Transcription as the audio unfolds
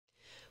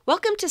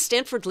Welcome to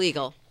Stanford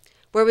Legal,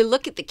 where we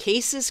look at the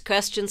cases,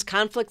 questions,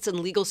 conflicts, and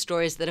legal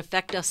stories that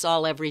affect us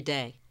all every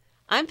day.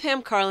 I'm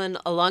Pam Carlin,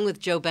 along with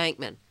Joe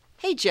Bankman.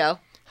 Hey, Joe.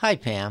 Hi,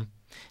 Pam.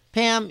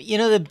 Pam,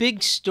 the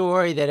big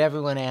story that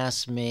everyone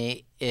asks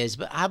me is,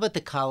 but how about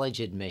the college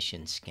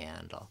admission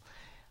scandal?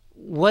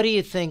 What do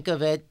you think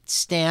of it?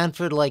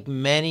 Stanford, like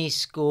many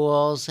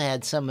schools,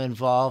 had some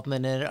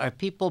involvement in it. Are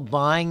people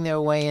buying their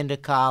way into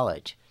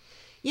college?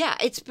 Yeah,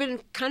 it's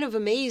been kind of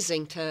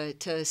amazing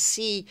to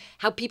see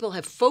how people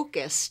have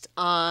focused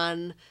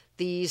on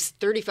these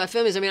 35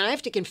 families. I mean, I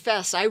have to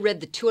confess, I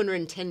read the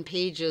 210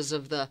 pages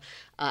of the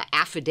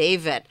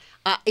affidavit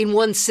in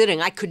one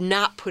sitting. I could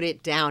not put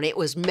it down. It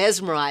was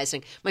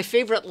mesmerizing. My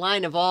favorite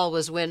line of all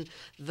was when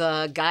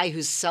the guy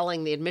who's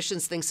selling the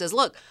admissions thing says,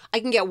 look, I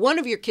can get one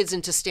of your kids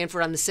into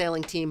Stanford on the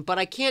sailing team, but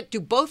I can't do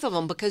both of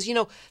them because,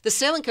 the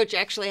sailing coach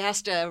actually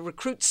has to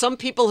recruit some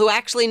people who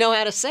actually know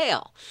how to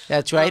sail.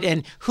 That's right.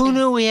 And who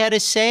knew we had a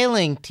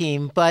sailing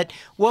team? But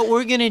what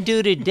we're going to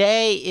do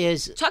today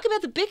is talk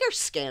about the bigger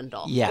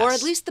scandal, yes, or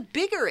at least the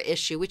bigger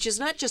issue, which is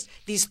not just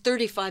these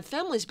 35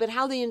 families, but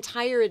how the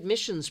entire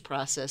admissions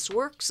process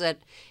works at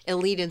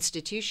elite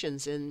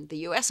institutions in the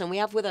U.S. And we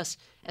have with us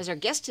as our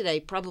guest today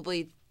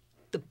probably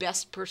the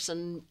best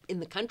person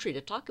in the country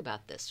to talk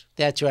about this.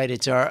 That's right.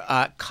 It's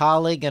our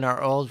colleague and our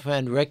old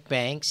friend Rick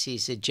Banks.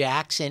 He's a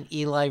Jackson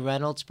Eli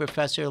Reynolds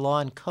Professor of Law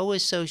and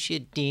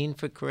Co-Associate Dean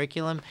for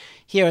Curriculum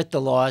here at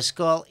the law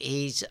school.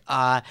 He's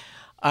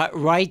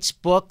writes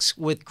books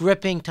with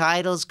gripping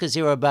titles because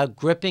they were about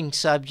gripping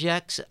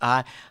subjects.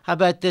 How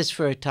about this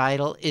for a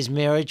title? Is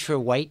Marriage for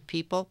White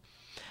People?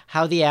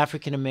 How the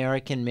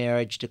African-American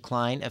Marriage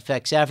Decline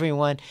Affects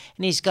Everyone.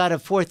 And he's got a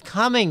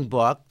forthcoming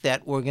book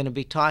that we're going to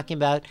be talking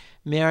about,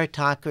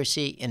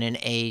 Meritocracy in an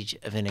Age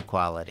of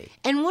Inequality.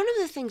 And one of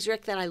the things,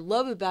 Rick, that I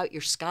love about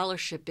your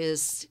scholarship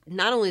is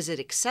not only is it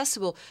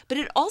accessible, but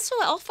it also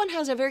often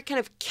has a very kind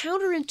of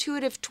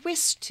counterintuitive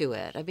twist to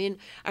it. I mean,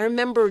 I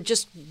remember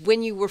just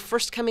when you were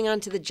first coming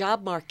onto the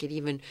job market,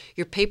 even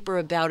your paper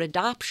about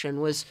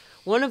adoption was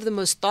one of the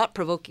most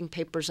thought-provoking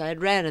papers I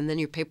had read, and then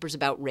your papers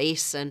about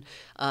race and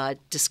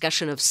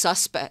discussion of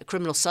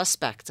criminal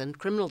suspects and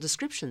criminal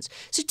descriptions.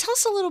 So tell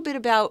us a little bit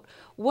about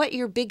what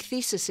your big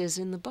thesis is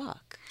in the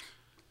book.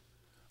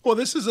 Well,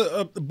 this is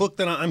a book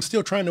that I'm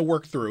still trying to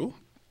work through,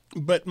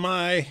 but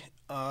where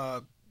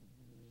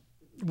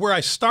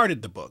I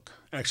started the book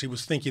actually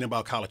was thinking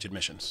about college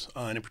admissions,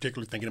 and in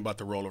particular thinking about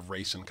the role of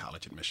race in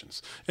college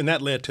admissions. And that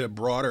led to a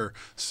broader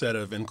set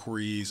of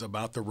inquiries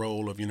about the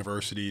role of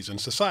universities in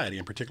society,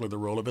 in particular the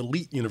role of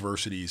elite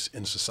universities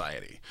in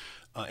society.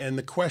 And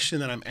the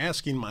question that I'm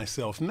asking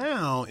myself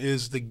now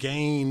is the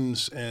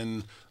gains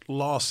and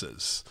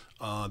losses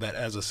that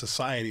as a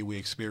society we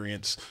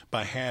experience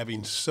by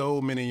having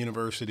so many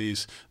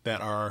universities that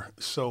are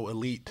so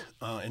elite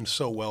and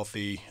so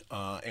wealthy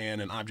and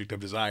an object of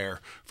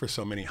desire for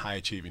so many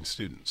high-achieving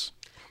students.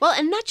 Well,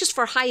 and not just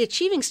for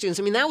high-achieving students.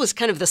 I mean, that was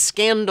kind of the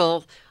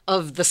scandal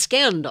of the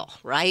scandal,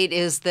 right,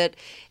 is that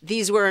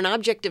these were an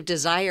object of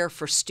desire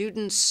for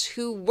students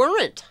who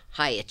weren't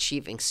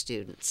high-achieving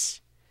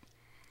students.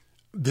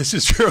 This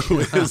is true.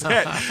 Is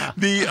that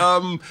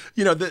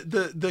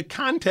the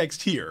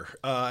context here?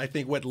 I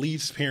think what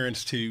leads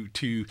parents to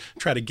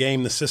try to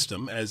game the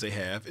system as they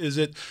have is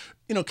that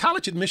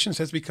college admissions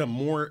has become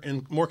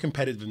more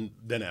competitive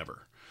than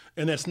ever.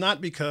 And that's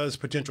not because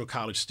potential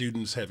college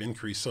students have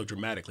increased so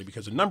dramatically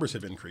because the numbers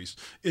have increased.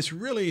 It's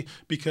really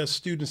because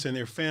students and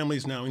their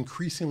families now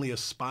increasingly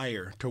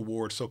aspire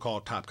toward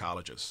so-called top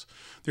colleges.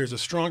 There's a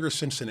stronger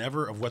sense than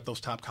ever of what those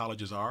top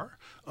colleges are.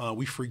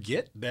 We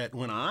forget that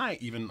when I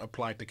even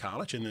applied to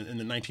college in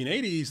the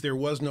 1980s, there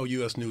was no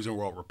U.S. News and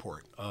World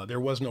Report. There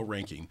was no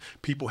ranking.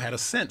 People had a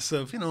sense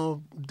of,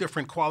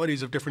 different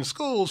qualities of different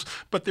schools,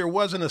 but there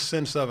wasn't a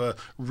sense of a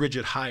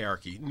rigid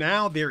hierarchy.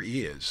 Now there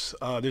is.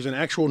 There's an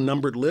actual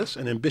numbered list,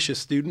 and ambitious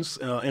students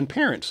and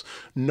parents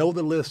know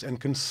the list and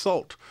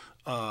consult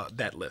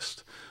that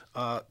list.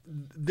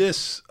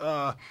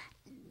 The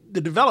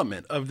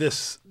development of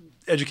this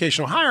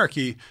educational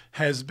hierarchy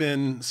has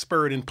been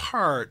spurred in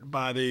part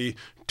by the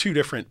two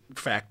different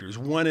factors.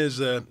 One is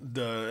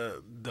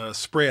the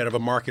spread of a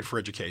market for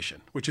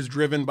education, which is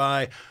driven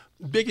by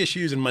big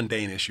issues and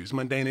mundane issues.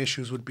 Mundane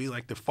issues would be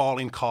like the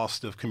falling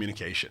cost of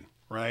communication.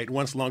 Right?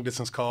 Once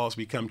long-distance calls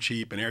become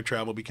cheap and air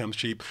travel becomes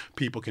cheap,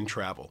 people can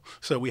travel.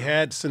 So we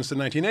had, since the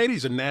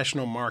 1980s, a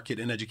national market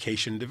in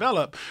education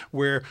develop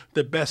where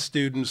the best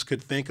students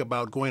could think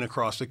about going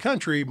across the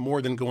country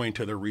more than going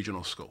to their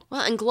regional school.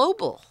 Well, and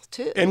global,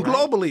 too. And right?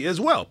 globally as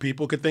well.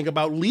 People could think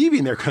about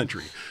leaving their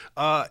country.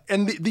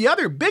 And the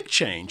other big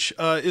change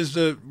is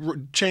the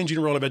changing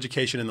role of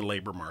education in the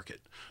labor market.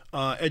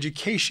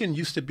 Education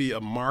used to be a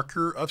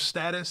marker of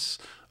status.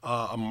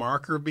 a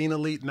marker of being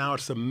elite. Now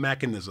it's a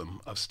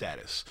mechanism of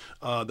status.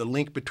 The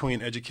link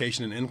between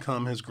education and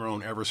income has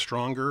grown ever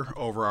stronger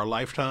over our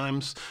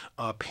lifetimes.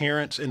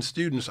 Parents and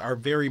students are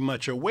very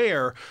much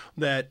aware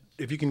that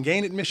if you can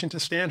gain admission to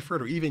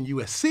Stanford or even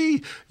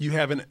USC, you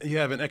have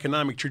an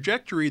economic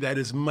trajectory that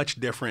is much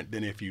different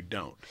than if you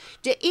don't.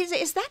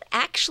 Is that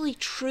actually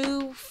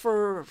true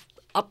for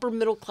upper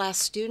middle class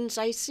students?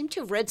 I seem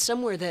to have read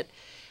somewhere that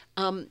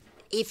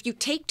if you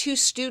take two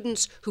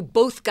students who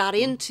both got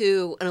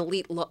into an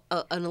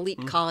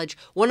elite college,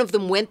 one of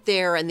them went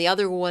there and the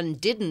other one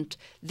didn't,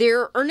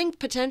 their earning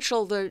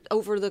potential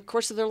over the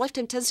course of their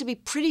lifetime tends to be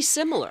pretty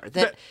similar.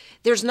 That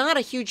there's not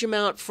a huge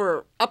amount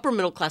for upper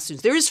middle class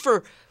students. There is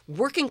for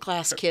working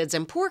class kids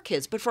and poor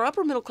kids, but for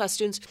upper middle class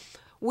students,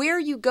 where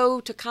you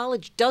go to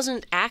college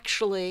doesn't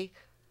actually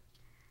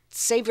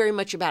say very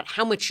much about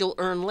how much you'll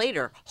earn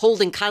later,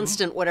 holding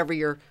constant whatever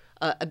your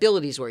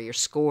abilities were, your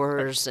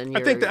scores and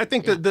your... I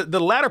think the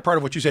latter part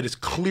of what you said is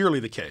clearly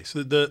the case.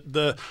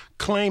 The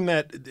claim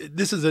that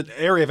this is an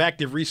area of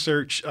active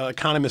research,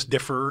 economists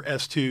differ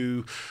as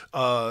to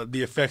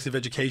the effects of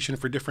education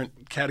for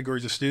different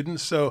categories of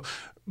students.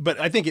 But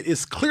I think it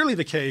is clearly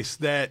the case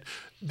that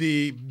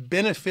the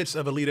benefits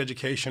of elite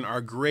education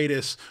are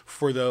greatest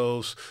for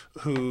those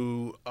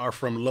who are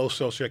from low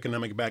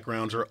socioeconomic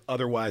backgrounds or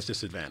otherwise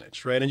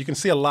disadvantaged, right? And you can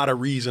see a lot of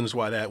reasons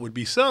why that would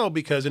be so,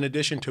 because in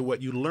addition to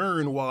what you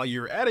learn while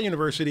you're at a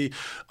university,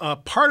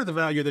 part of the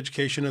value of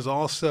education is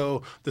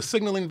also the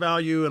signaling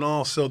value and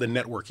also the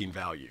networking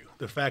value.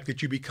 The fact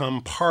that you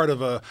become part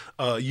of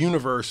a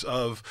universe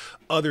of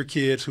other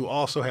kids who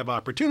also have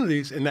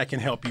opportunities, and that can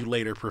help you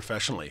later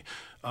professionally.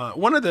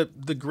 One of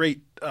the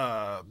great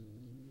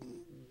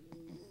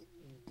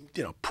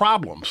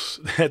problems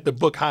that the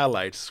book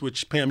highlights,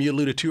 which Pam, you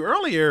alluded to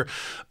earlier,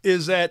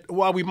 is that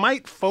while we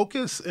might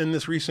focus in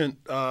this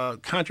recent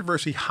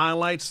controversy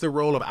highlights the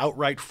role of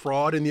outright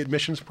fraud in the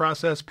admissions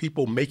process,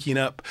 people making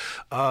up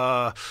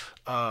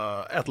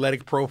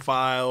athletic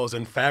profiles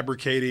and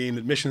fabricating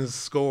admissions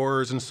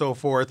scores and so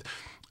forth,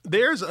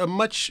 there's a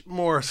much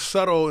more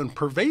subtle and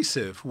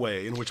pervasive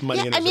way in which money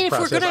enters the process. If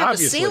we're going to have a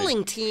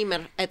sailing team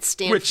at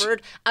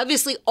Stanford,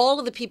 obviously all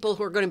of the people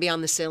who are going to be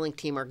on the sailing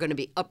team are going to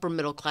be upper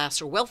middle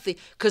class or wealthy,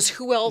 because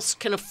who else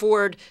can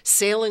afford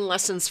sailing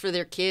lessons for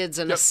their kids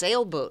and a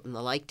sailboat and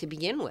the like to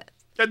begin with?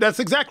 That's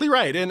exactly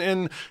right.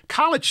 And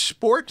college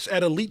sports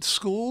at elite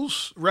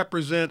schools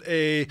represent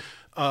a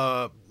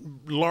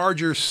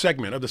larger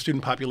segment of the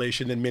student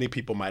population than many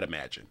people might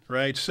imagine,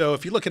 right? So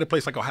if you look at a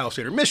place like Ohio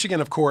State or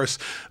Michigan, of course,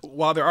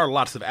 while there are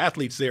lots of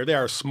athletes there, they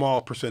are a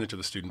small percentage of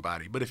the student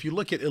body. But if you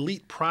look at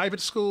elite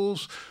private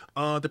schools,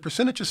 the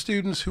percentage of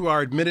students who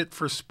are admitted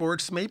for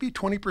sports may be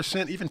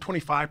 20%, even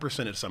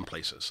 25% at some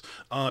places.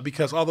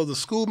 Because although the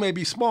school may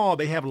be small,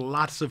 they have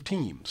lots of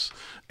teams.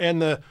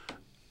 And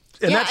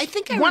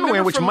that's one way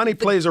in which money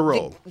plays a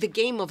role. The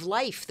game of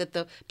life, that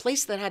the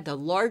place that had the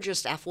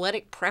largest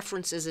athletic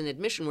preferences in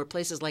admission were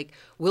places like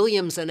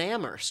Williams and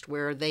Amherst,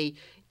 where they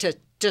to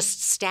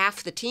just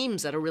staff the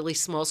teams at a really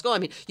small school. I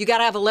mean, you got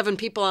to have 11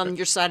 people on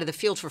your side of the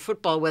field for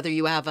football, whether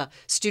you have a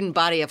student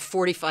body of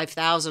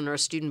 45,000 or a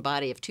student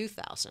body of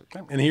 2,000.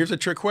 And here's a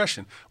trick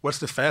question. What's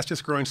the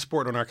fastest growing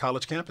sport on our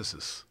college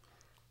campuses?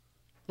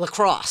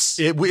 Lacrosse.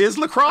 It is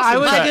lacrosse. I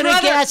was going to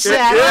guess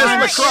that.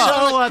 It is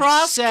lacrosse.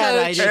 Lacrosse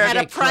coach at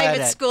a private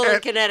credit. school in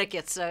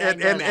Connecticut. So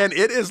and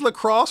it is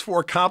lacrosse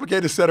for a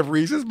complicated set of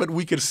reasons, but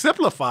we could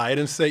simplify it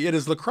and say it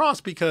is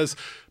lacrosse because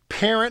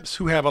parents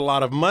who have a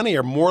lot of money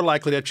are more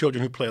likely to have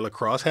children who play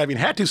lacrosse. Having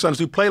had two sons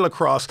who play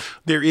lacrosse,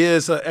 there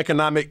is an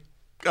economic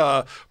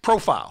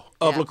profile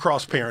of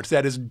lacrosse parents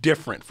that is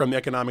different from the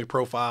economic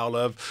profile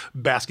of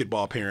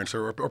basketball parents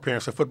or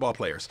parents of football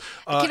players.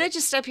 Can I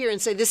just stop here and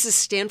say this is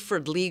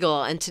Stanford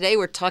Legal, and today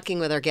we're talking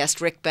with our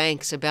guest Rick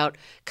Banks about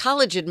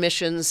college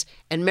admissions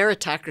and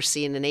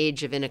meritocracy in an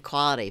age of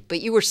inequality.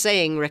 But you were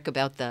saying, Rick,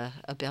 about the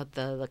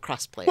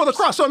lacrosse players. Well,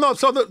 lacrosse.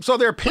 So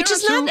there are parents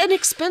which is not an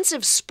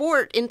expensive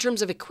sport in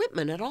terms of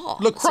equipment at all.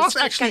 Lacrosse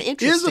actually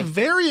is a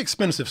very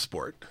expensive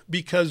sport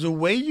because the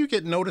way you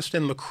get noticed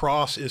in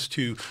lacrosse is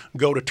to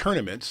go to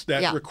tournaments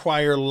that require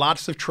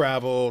lots of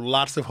travel,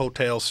 lots of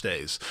hotel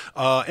stays,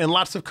 and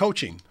lots of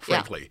coaching,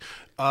 frankly.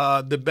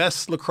 The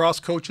best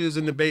lacrosse coaches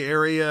in the Bay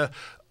Area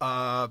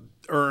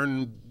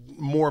earn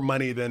more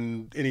money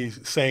than any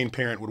sane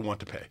parent would want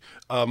to pay,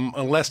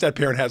 unless that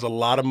parent has a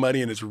lot of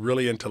money and is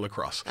really into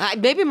lacrosse.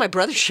 Maybe my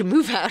brother should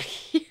move out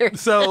here.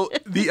 So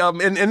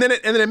and then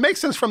it makes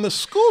sense from the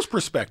school's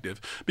perspective,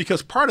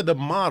 because part of the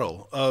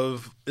model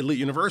of elite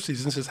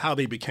universities, and this is how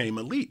they became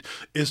elite,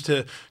 is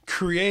to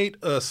create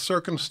a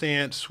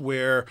circumstance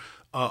where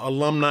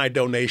alumni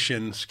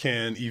donations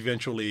can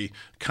eventually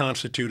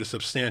constitute a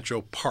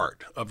substantial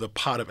part of the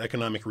pot of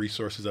economic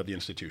resources of the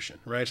institution,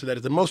 right? So that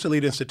at the most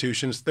elite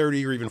institutions,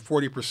 30 or even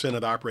 40%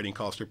 of the operating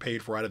costs are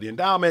paid for out of the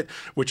endowment,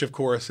 which of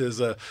course is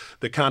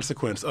the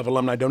consequence of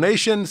alumni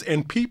donations.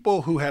 And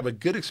people who have a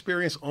good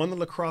experience on the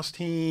lacrosse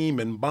team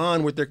and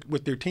bond with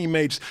their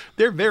teammates,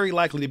 they're very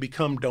likely to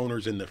become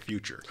donors in the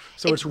future.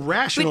 So it's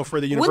rational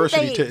for the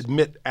university to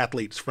admit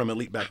athletes from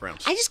elite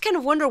backgrounds. I just kind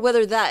of wonder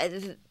whether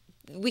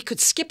we could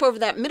skip over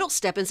that middle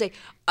step and say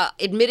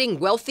admitting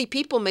wealthy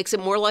people makes it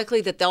more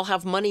likely that they'll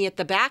have money at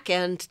the back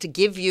end to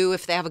give you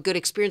if they have a good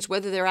experience,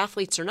 whether they're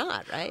athletes or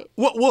not, right?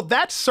 Well,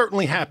 that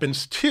certainly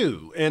happens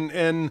too,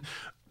 and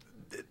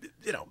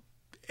you know,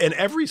 and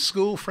every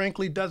school,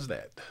 frankly, does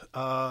that.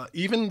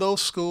 Even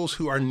those schools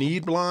who are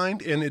need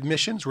blind in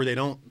admissions, where they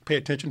don't pay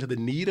attention to the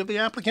need of the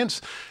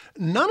applicants,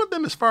 none of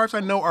them, as far as I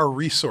know, are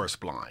resource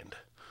blind.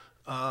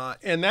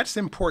 And that's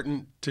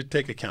important to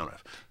take account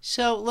of.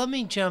 So let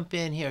me jump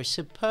in here.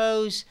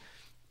 Suppose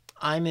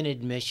I'm an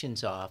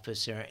admissions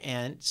officer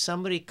and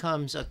somebody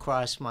comes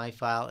across my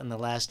file and the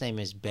last name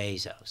is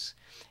Bezos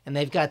and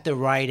they've got the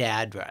right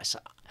address.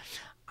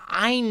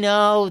 I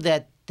know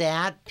that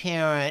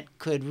parent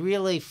could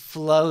really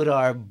float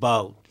our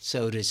boat,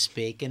 so to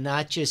speak, and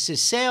not just a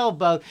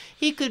sailboat.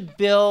 He could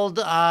build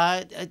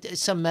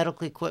some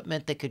medical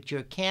equipment that could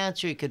cure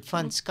cancer. He could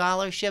fund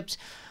scholarships.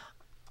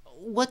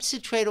 What's the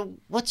trade?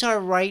 What's our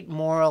right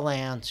moral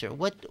answer?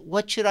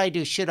 What should I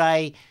do? Should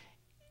I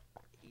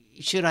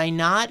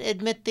not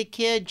admit the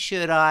kid?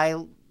 Should I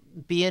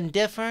be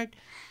indifferent?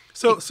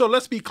 So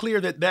let's be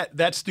clear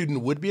that student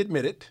would be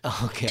admitted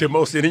Okay. to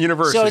most any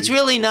university. So it's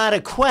really not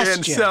a question.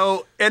 And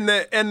so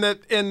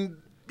and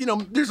you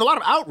know, there's a lot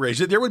of outrage.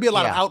 There would be a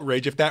lot of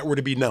outrage if that were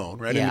to be known,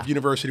 right? Yeah. And if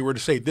university were to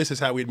say, this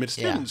is how we admit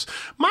students. Yeah.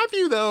 My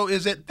view, though,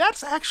 is that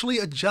that's actually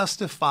a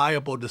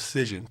justifiable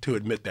decision to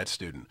admit that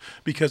student,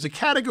 because the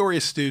category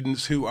of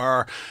students who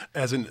are,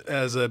 as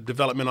a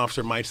development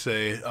officer might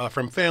say,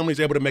 from families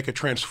able to make a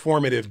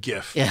transformative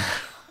gift. Yeah.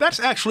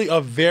 That's actually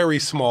a very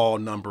small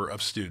number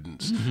of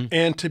students. Mm-hmm.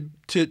 And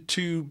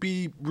to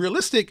be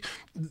realistic,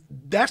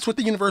 that's what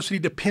the university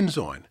depends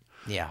on.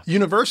 Yeah.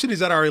 Universities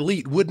that are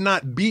elite would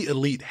not be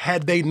elite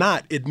had they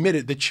not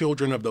admitted the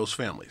children of those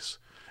families.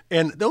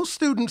 And those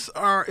students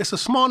it's a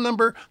small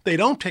number. They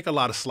don't take a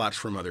lot of slots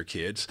from other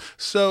kids.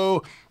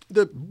 So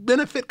the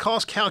benefit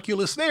cost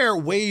calculus there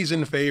weighs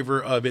in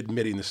favor of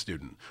admitting the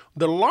student.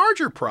 The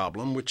larger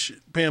problem, which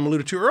Pam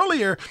alluded to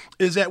earlier,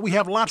 is that we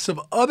have lots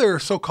of other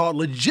so-called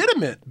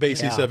legitimate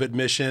bases of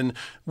admission,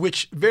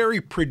 which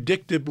very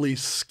predictably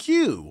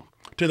skew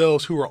to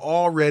those who are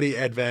already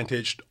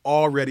advantaged,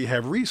 already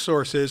have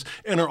resources,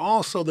 and are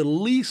also the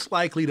least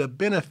likely to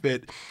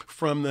benefit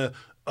from the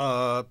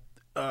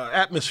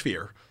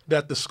atmosphere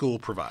that the school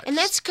provides. And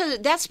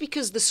that's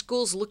because the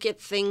schools look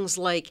at things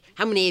like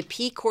how many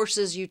AP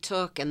courses you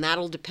took, and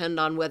that'll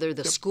depend on whether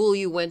the school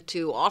you went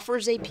to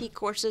offers AP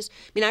courses.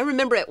 I mean, I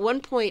remember at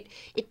one point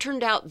it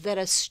turned out that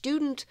a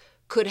student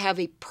could have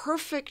a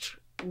perfect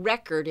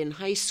record in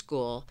high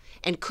school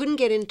and couldn't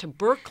get into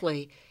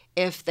Berkeley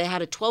if they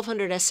had a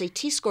 1200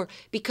 SAT score,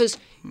 because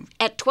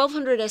at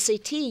 1200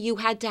 SAT you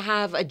had to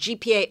have a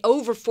GPA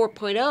over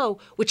 4.0,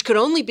 which could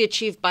only be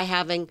achieved by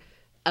having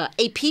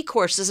AP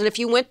courses. And if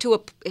you went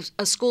to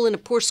a school in a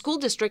poor school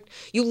district,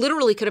 you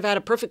literally could have had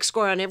a perfect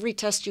score on every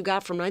test you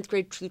got from 9th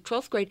grade through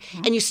 12th grade,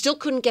 and you still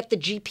couldn't get the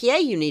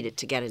GPA you needed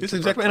to get into This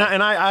exactly,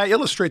 and I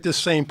illustrate this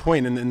same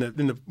point in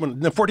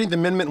the 14th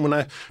Amendment when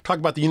I talk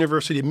about the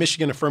University of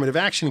Michigan affirmative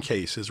action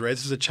cases, right?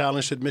 This is a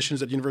challenge to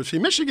admissions at the University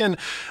of Michigan.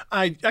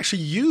 I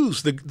actually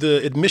use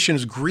the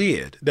admissions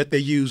grid that they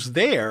use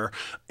there,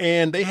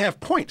 and they have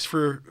points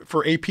for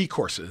AP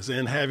courses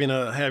and having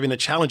a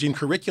challenging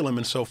curriculum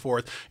and so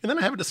forth. And then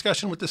I have a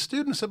discussion with the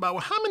students about,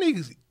 well, how many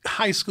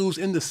high schools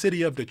in the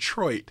city of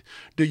Detroit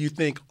do you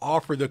think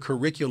offer the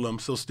curriculum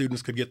so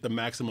students could get the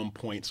maximum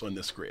points on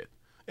this grid?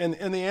 And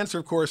the answer,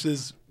 of course,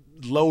 is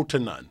low to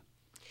none.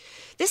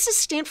 This is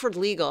Stanford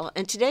Legal,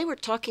 and today we're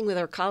talking with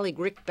our colleague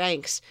Rick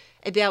Banks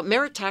about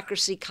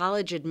meritocracy,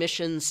 college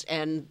admissions,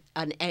 and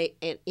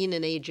in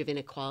an age of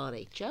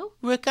inequality. Joe?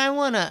 Rick, I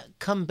want to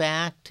come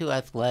back to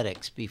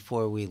athletics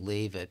before we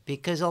leave it,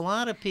 because a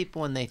lot of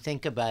people, when they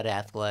think about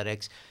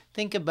athletics,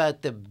 think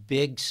about the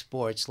big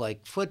sports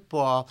like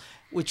football,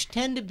 which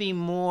tend to be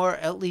more,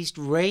 at least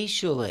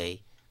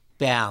racially,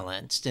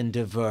 balanced and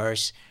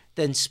diverse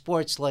than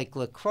sports like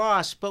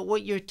lacrosse. But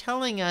what you're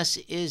telling us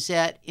is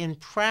that in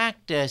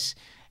practice,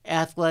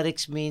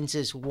 athletics means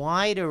this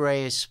wide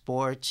array of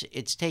sports.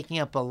 It's taking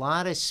up a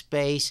lot of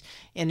space.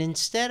 And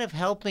instead of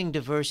helping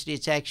diversity,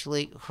 it's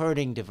actually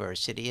hurting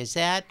diversity.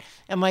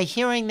 Am I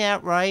hearing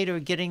that right or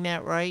getting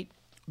that right?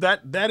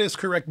 That is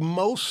correct.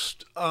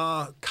 Most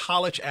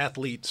college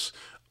athletes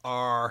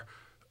are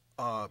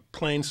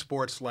playing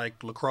sports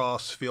like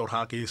lacrosse, field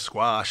hockey,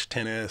 squash,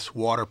 tennis,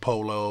 water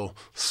polo,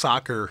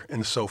 soccer,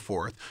 and so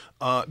forth,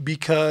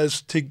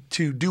 because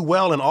to do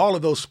well in all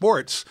of those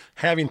sports,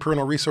 having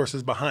parental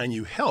resources behind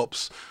you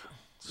helps.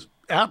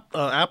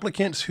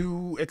 applicants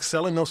who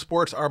excel in those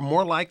sports are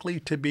more likely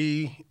to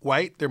be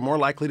white. They're more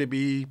likely to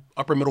be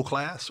upper middle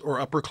class or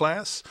upper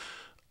class.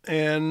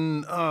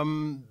 And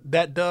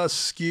that does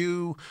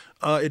skew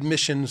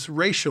admissions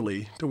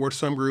racially towards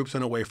some groups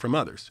and away from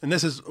others. And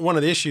this is one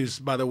of the issues,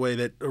 by the way,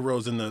 that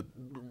arose in the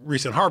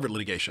recent Harvard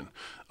litigation,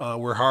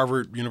 where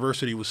Harvard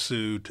University was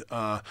sued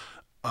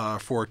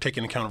for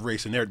taking account of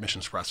race in their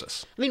admissions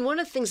process. I mean, one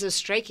of the things that's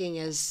striking,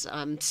 as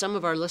some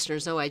of our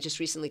listeners know, I just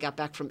recently got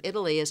back from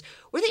Italy, is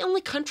we're the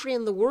only country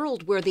in the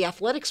world where the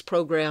athletics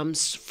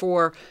programs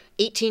for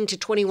 18 to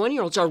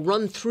 21-year-olds are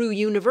run through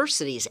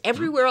universities.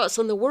 Everywhere else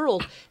in the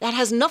world, that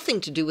has nothing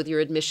to do with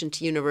your admission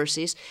to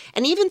universities.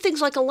 And even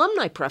things like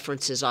alumni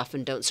preferences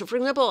often don't. So, for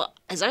example,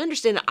 as I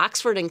understand it,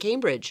 Oxford and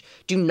Cambridge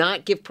do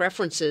not give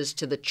preferences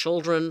to the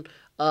children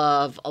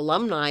of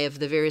alumni of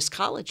the various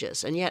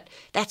colleges. And yet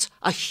that's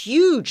a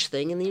huge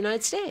thing in the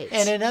United States.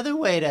 And another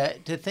way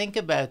to think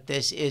about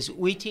this is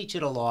we teach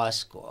at a law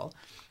school.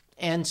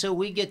 And so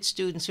we get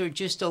students who are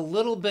just a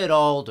little bit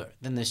older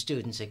than the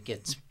students that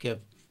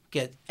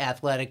get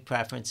athletic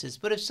preferences.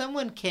 But if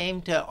someone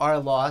came to our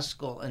law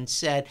school and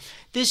said,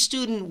 this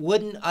student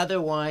wouldn't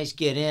otherwise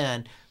get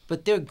in,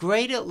 but they're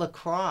great at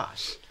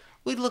lacrosse,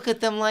 we'd look at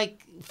them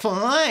like,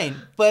 fine,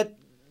 but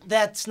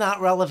that's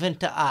not relevant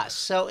to us.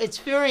 So it's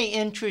very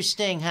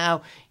interesting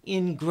how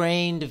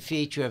ingrained a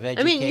feature of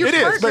education. I mean, your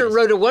partner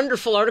wrote a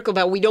wonderful article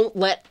about we don't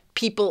let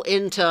people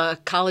into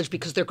college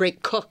because they're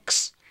great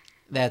cooks.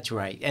 That's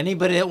right.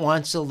 Anybody that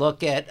wants to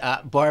look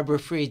at Barbara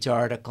Fried's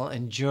article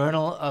in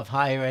Journal of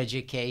Higher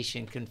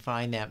Education can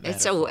find that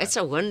metaphor. It's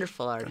a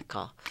wonderful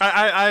article.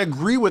 I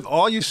agree with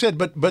all you said,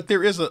 but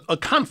there is a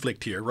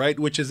conflict here, right?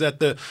 Which is that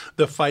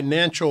the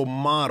financial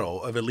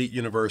model of elite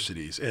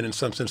universities, and in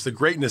some sense the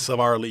greatness of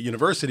our elite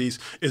universities,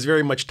 is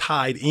very much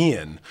tied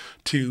in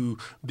to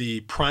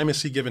the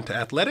primacy given to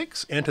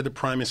athletics and to the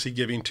primacy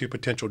given to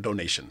potential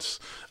donations.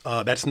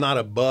 That's not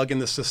a bug in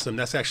the system.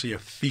 That's actually a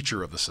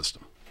feature of the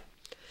system.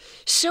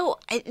 So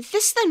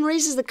this then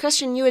raises the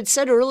question you had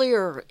said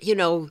earlier,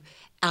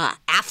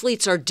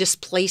 athletes are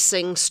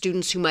displacing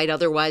students who might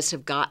otherwise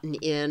have gotten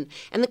in.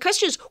 And the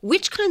question is,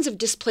 which kinds of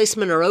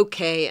displacement are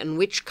okay and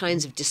which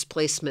kinds of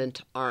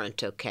displacement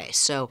aren't okay?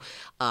 So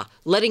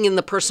letting in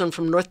the person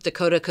from North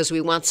Dakota because we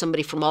want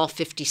somebody from all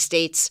 50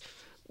 states,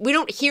 we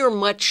don't hear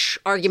much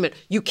argument,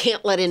 you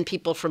can't let in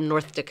people from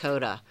North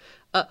Dakota.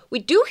 We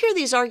do hear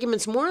these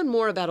arguments more and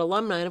more about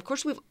alumni. And of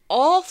course, we've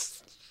all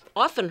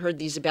often heard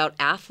these about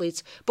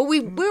athletes, but where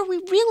we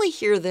really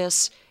hear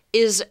this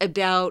is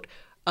about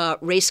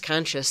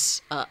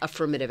race-conscious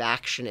affirmative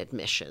action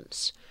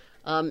admissions.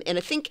 And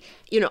I think,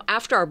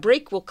 after our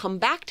break, we'll come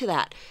back to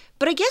that.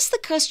 But I guess the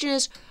question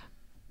is,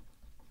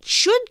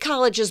 should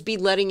colleges be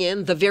letting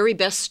in the very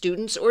best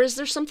students, or is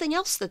there something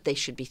else that they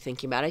should be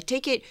thinking about? I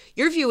take it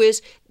your view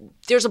is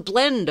there's a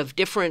blend of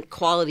different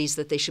qualities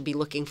that they should be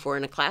looking for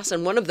in a class,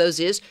 and one of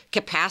those is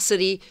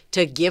capacity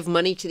to give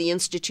money to the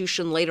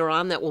institution later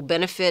on that will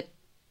benefit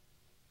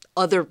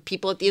other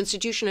people at the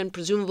institution and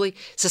presumably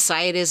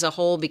society as a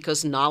whole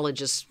because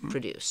knowledge is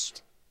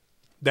produced.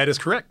 That is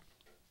correct.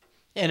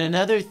 And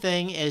another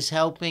thing is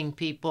helping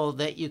people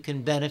that you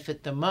can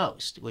benefit the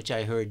most, which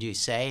I heard you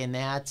say, and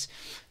that's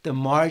the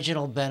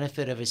marginal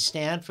benefit of a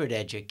Stanford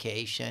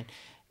education.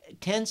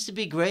 It tends to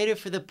be greater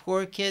for the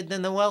poor kid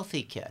than the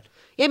wealthy kid.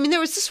 Yeah, I mean, there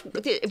was this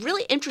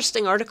really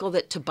interesting article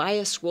that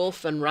Tobias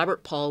Wolff and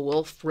Robert Paul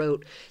Wolff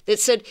wrote that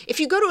said,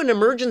 if you go to an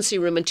emergency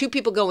room and two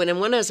people go in and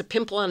one has a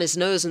pimple on his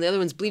nose and the other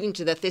one's bleeding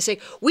to death, they say,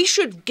 we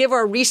should give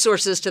our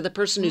resources to the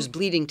person who's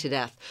bleeding to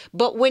death.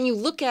 But when you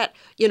look at,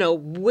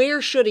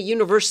 where should a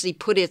university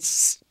put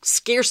its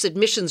scarce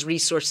admissions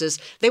resources,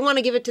 they want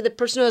to give it to the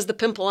person who has the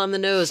pimple on the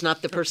nose,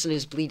 not the person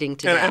who's bleeding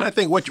to death. And I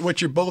think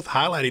what you're both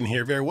highlighting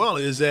here very well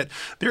is that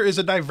there is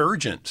a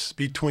divergence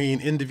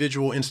between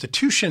individual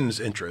institutions'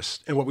 interests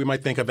and what we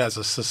might think of as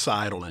a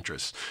societal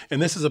interest.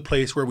 And this is a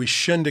place where we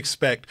shouldn't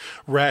expect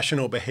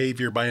rational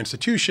behavior by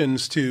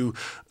institutions to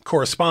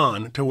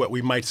correspond to what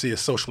we might see as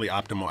socially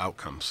optimal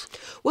outcomes.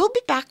 We'll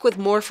be back with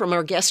more from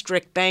our guest,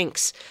 Rick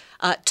Banks,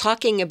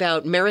 talking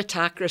about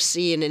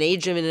meritocracy and an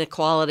age of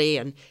inequality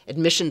and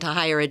admission to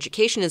higher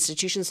education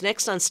institutions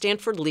next on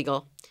Stanford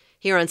Legal,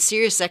 here on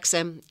Sirius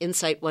XM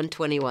Insight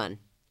 121.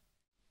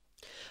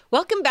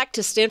 Welcome back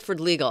to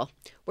Stanford Legal,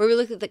 where we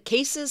look at the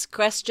cases,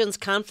 questions,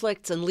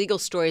 conflicts, and legal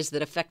stories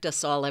that affect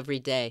us all every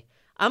day.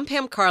 I'm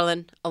Pam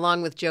Carlin,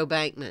 along with Joe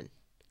Bankman.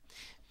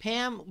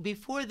 Pam,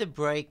 before the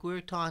break, we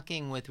were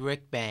talking with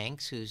Rick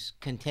Banks, who's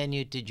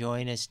continued to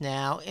join us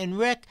now. And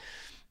Rick,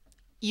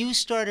 you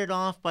started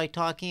off by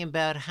talking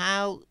about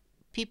how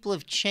people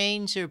have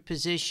changed their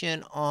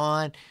position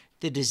on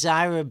the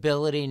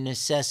desirability and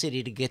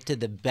necessity to get to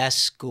the best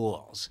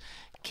schools.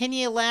 Can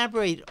you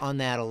elaborate on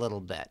that a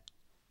little bit?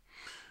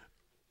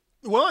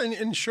 Well,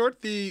 in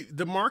short, the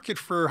market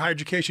for higher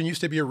education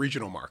used to be a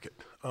regional market.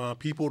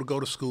 People to go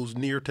to schools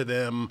near to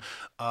them.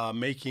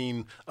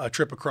 Making a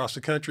trip across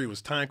the country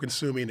was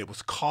time-consuming. It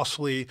was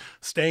costly.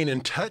 Staying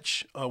in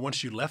touch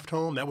once you left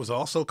home, that was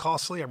also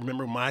costly. I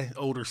remember my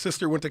older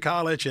sister went to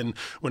college, and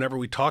whenever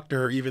we talked to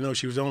her, even though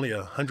she was only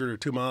 100 or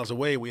 2 miles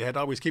away, we had to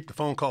always keep the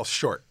phone calls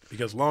short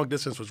because long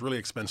distance was really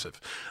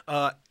expensive.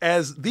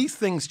 As these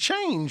things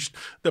changed,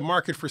 the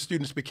market for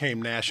students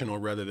became national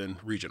rather than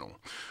regional.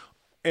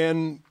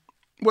 And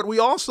what we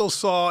also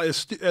saw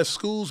is as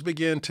schools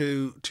began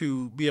to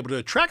be able to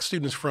attract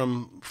students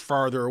from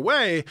farther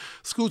away,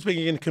 schools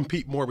began to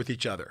compete more with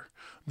each other.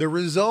 The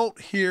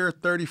result here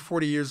 30,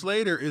 40 years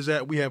later is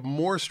that we have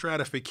more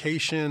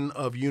stratification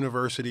of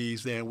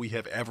universities than we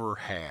have ever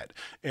had.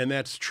 And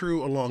that's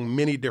true along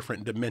many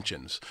different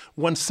dimensions.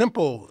 One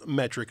simple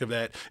metric of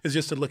that is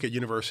just to look at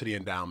university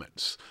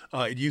endowments.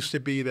 It used to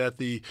be that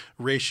the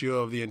ratio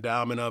of the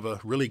endowment of a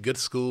really good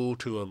school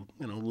to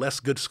a less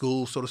good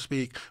school, so to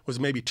speak, was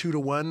maybe 2 to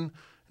 1.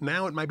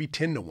 Now it might be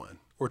 10 to 1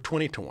 or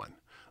 20 to 1.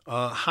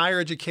 Higher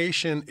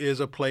education is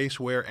a place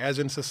where, as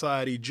in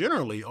society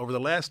generally, over the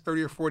last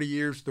 30 or 40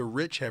 years, the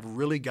rich have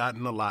really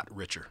gotten a lot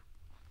richer.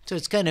 So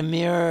it's kind of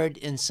mirrored,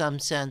 in some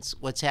sense,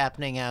 what's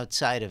happening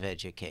outside of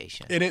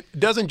education. And it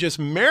doesn't just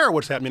mirror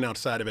what's happening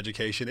outside of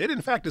education. It,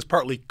 in fact, is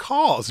partly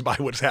caused by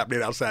what's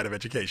happening outside of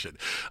education.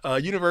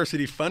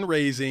 University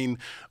fundraising,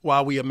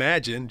 while we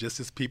imagine, just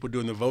as people do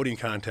in the voting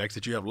context,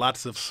 that you have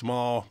lots of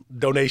small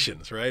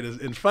donations, right?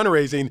 In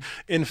fundraising,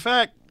 in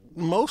fact,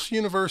 most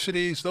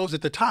universities, those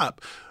at the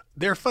top,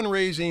 their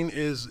fundraising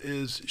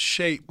is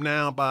shaped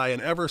now by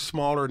an ever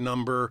smaller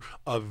number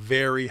of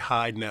very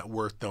high net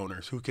worth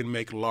donors who can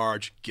make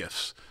large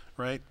gifts,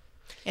 right?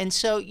 And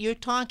so you're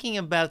talking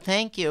about,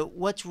 thank you,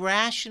 what's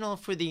rational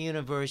for the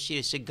university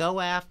is to go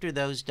after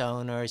those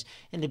donors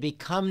and to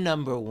become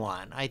number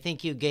one. I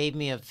think you gave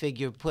me a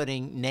figure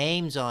putting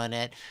names on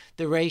it,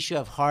 the ratio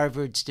of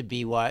Harvard's to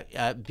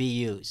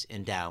BU's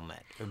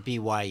endowment or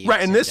BYU's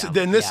right, and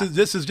endowment.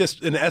 this is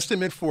just an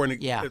estimate for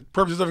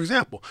purposes of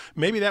example.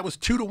 Maybe that was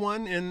 2 to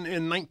 1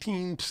 in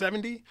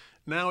 1970.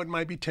 Now it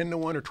might be 10 to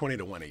 1 or 20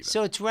 to 1 even.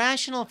 So it's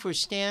rational for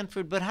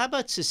Stanford, but how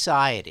about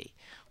society?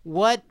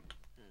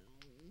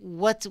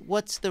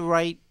 What's the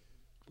right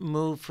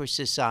move for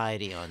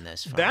society on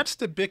this front? That's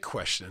the big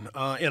question.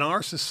 In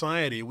our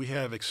society, we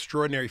have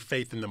extraordinary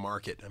faith in the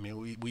market. I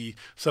mean, we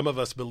some of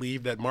us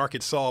believe that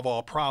markets solve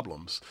all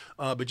problems.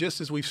 But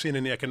just as we've seen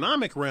in the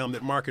economic realm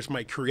that markets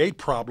might create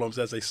problems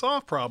as they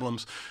solve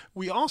problems,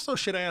 we also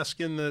should ask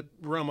in the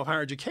realm of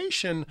higher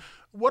education,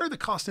 what are the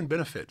costs and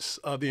benefits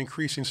of the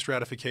increasing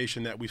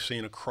stratification that we've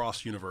seen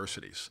across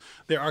universities?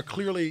 There are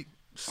clearly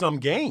some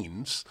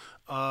gains,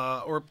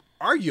 or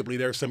arguably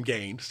there are some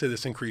gains to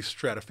this increased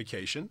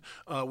stratification.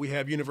 We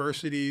have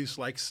universities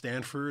like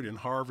Stanford and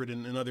Harvard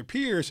and other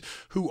peers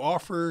who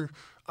offer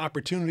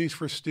opportunities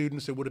for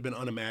students that would have been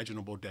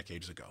unimaginable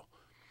decades ago.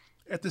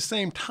 At the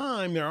same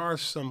time, there are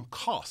some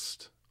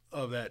costs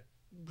of that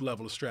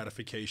level of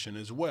stratification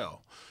as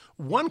well.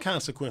 One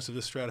consequence of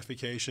this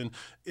stratification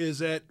is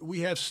that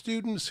we have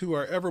students who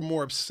are ever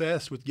more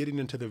obsessed with getting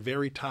into the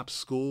very top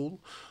school.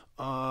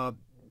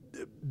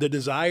 The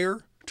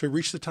desire to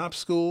reach the top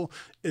school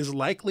is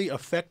likely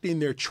affecting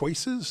their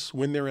choices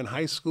when they're in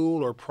high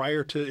school or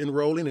prior to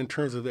enrolling in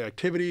terms of the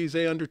activities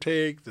they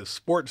undertake, the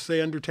sports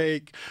they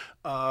undertake,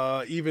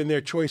 even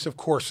their choice of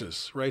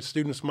courses, right?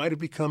 Students might have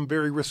become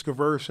very risk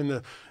averse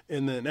in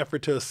an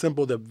effort to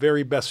assemble the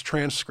very best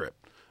transcript.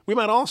 We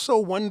might also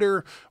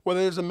wonder whether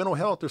there's a mental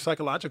health or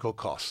psychological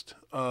cost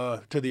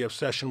to the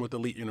obsession with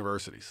elite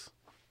universities.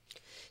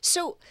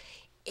 So,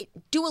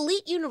 do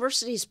elite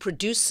universities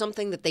produce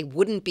something that they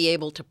wouldn't be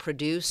able to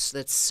produce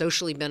that's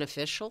socially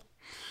beneficial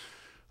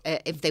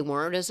if they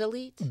weren't as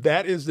elite?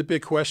 That is the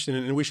big question,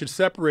 and we should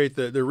separate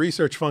the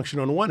research function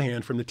on one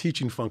hand from the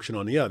teaching function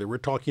on the other. We're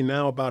talking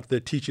now about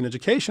the teaching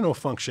educational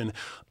function,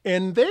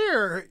 and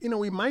there,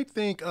 we might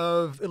think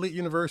of elite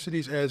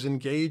universities as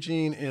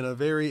engaging in a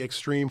very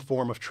extreme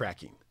form of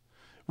tracking,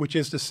 which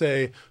is to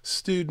say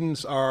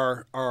students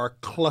are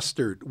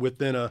clustered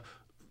within a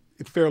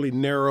fairly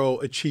narrow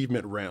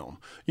achievement realm.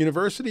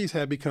 Universities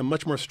have become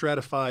much more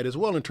stratified as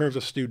well in terms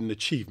of student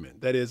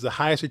achievement. That is, the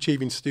highest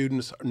achieving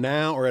students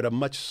now are at a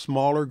much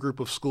smaller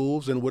group of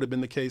schools than would have been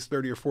the case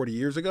 30 or 40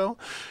 years ago.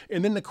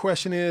 And then the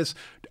question is,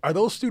 are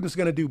those students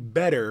going to do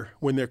better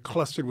when they're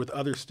clustered with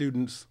other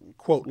students,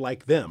 quote,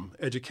 like them,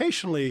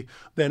 educationally,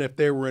 than if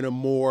they were in a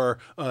more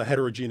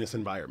heterogeneous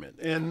environment?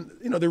 And,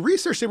 the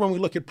research there when we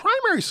look at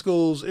primary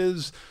schools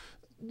is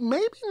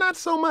maybe not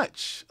so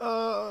much.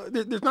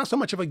 There's not so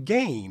much of a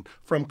gain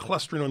from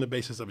clustering on the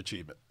basis of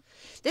achievement.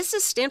 This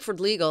is Stanford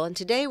Legal, and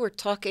today we're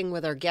talking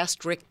with our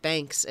guest, Rick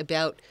Banks,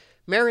 about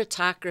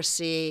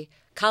meritocracy,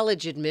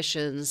 college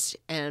admissions,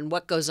 and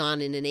what goes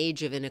on in an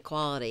age of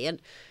inequality. And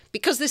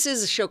because this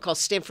is a show called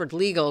Stanford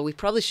Legal, we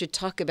probably should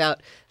talk about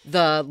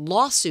the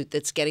lawsuit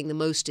that's getting the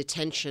most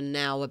attention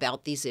now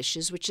about these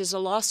issues, which is a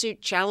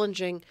lawsuit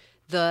challenging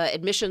the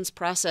admissions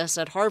process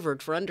at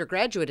Harvard for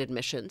undergraduate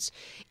admissions,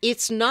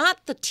 it's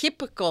not the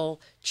typical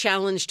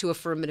challenge to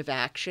affirmative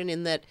action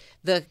in that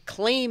the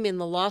claim in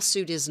the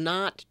lawsuit is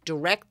not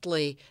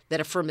directly that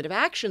affirmative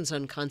action is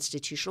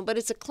unconstitutional, but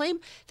it's a claim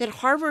that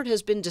Harvard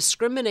has been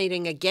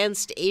discriminating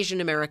against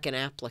Asian American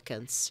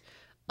applicants.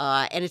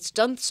 And it's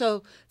done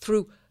so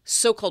through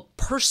so-called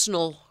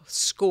personal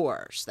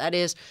scores. That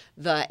is,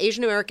 the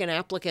Asian American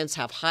applicants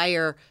have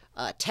higher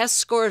test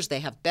scores,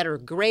 they have better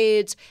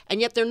grades, and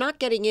yet they're not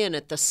getting in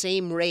at the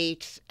same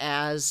rate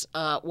as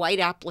white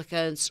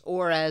applicants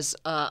or as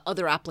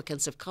other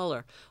applicants of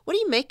color. What do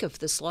you make of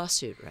this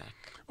lawsuit, Rick?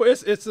 Well,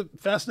 it's a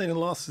fascinating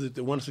lawsuit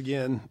that once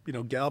again,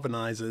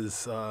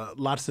 galvanizes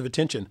lots of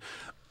attention.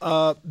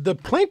 The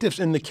plaintiffs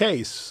in the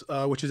case,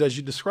 which is as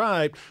you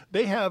described,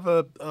 they have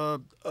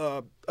a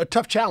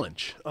tough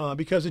challenge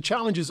because the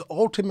challenge is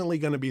ultimately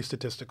going to be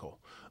statistical.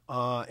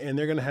 And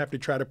they're going to have to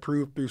try to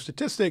prove through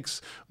statistics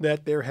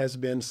that there has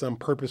been some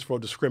purposeful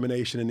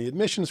discrimination in the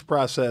admissions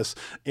process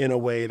in a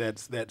way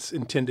that's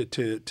intended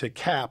to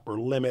cap or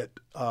limit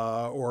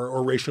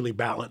or racially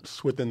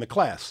balance within the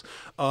class.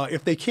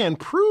 If they can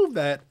prove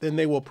that, then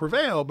they will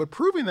prevail. But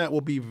proving that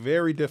will be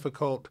very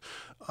difficult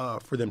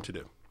for them to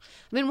do.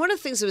 I mean, one of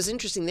the things that was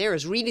interesting there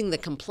is reading the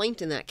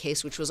complaint in that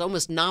case, which was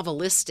almost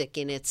novelistic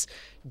in its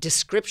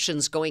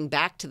descriptions going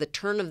back to the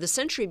turn of the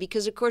century,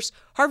 because, of course,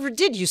 Harvard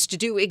did used to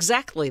do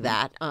exactly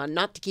that,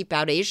 not to keep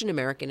out Asian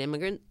American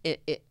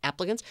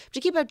applicants, but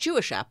to keep out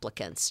Jewish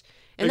applicants.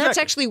 And That's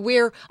actually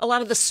where a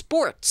lot of the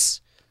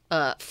sports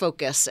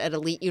focus at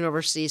elite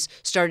universities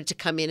started to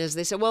come in, as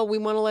they said, well, we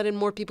want to let in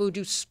more people who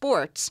do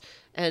sports.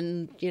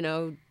 And,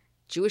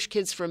 Jewish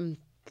kids from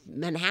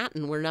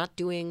Manhattan were not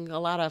doing a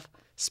lot of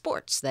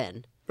sports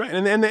then. Right,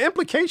 and the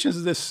implications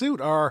of this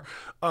suit are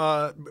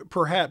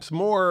perhaps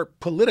more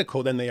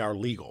political than they are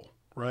legal,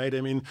 right? I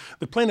mean,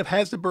 the plaintiff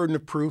has the burden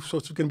of proof, so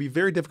it's going to be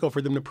very difficult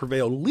for them to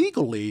prevail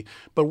legally.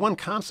 But one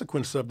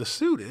consequence of the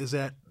suit is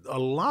that a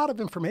lot of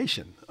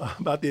information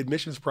about the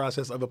admissions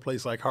process of a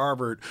place like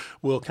Harvard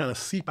will kind of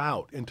seep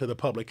out into the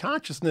public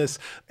consciousness,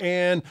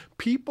 and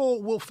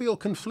people will feel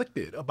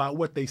conflicted about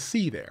what they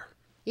see there.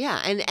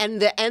 Yeah,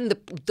 and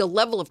the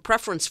level of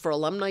preference for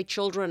alumni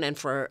children and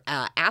for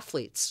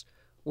athletes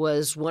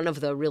was one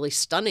of the really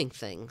stunning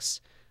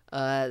things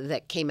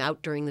that came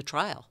out during the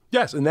trial.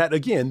 Yes, and that,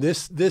 again,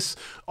 this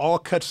all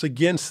cuts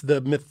against the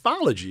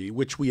mythology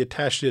which we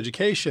attach to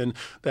education,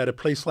 that a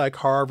place like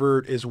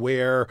Harvard is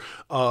where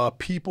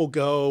people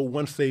go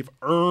once they've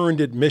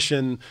earned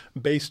admission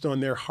based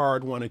on their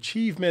hard-won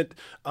achievement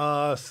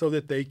so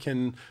that they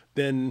can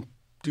then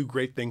do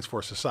great things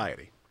for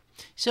society.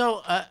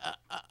 So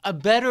a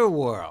better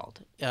world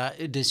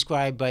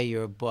described by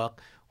your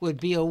book would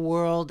be a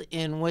world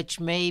in which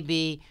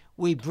maybe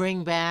we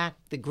bring back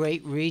the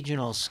great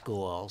regional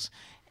schools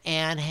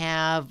and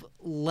have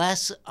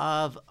less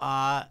of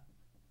a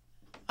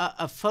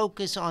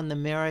focus on the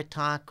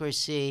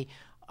meritocracy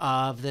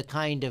of the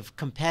kind of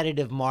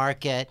competitive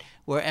market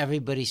where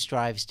everybody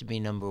strives to be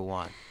number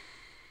one.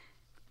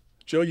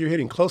 Joe, you're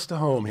hitting close to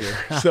home here.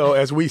 So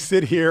as we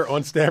sit here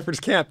on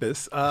Stanford's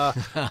campus,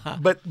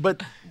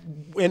 but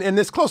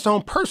this close to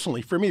home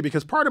personally for me,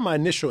 because part of my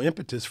initial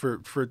impetus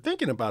for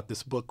thinking about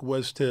this book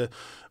was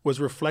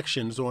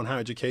reflections on how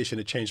education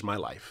had changed my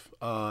life.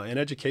 And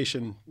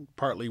education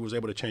partly was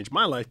able to change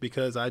my life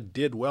because I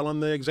did well on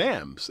the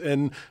exams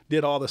and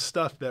did all the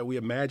stuff that we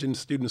imagine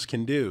students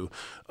can do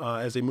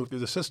as they move through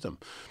the system.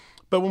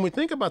 But when we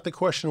think about the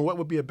question, what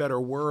would be a better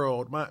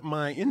world,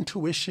 my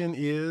intuition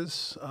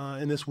is,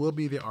 and this will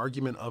be the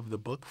argument of the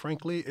book,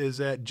 frankly, is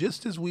that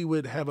just as we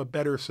would have a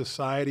better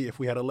society if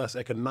we had a less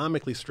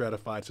economically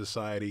stratified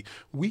society,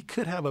 we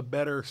could have a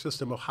better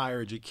system of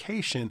higher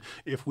education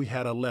if we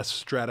had a less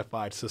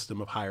stratified system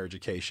of higher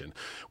education.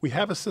 We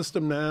have a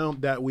system now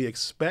that we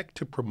expect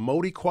to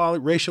promote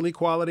equality, racial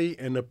equality,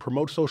 and to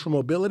promote social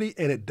mobility,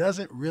 and it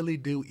doesn't really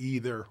do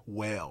either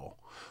well.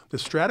 The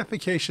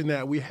stratification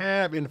that we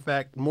have, in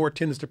fact, more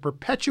tends to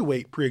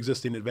perpetuate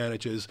pre-existing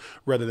advantages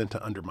rather than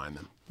to undermine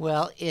them.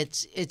 Well,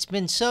 it's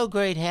been so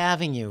great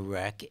having you,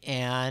 Rick,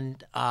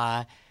 and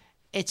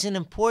it's an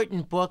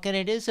important book, and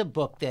it is a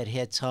book that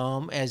hits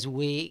home as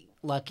we,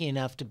 lucky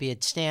enough to be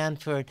at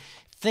Stanford,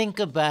 think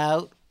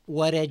about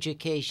what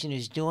education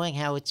is doing,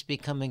 how it's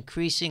become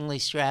increasingly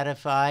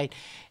stratified,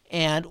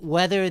 and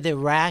whether the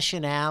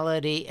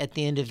rationality at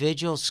the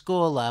individual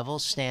school level,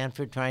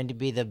 Stanford trying to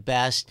be the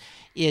best,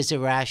 is a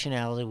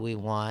rationality we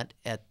want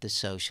at the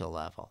social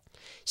level.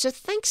 So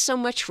thanks so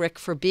much, Rick,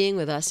 for being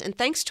with us, and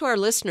thanks to our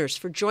listeners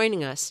for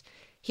joining us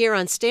here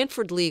on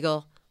Stanford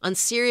Legal on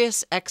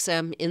Sirius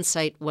XM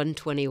Insight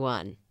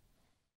 121.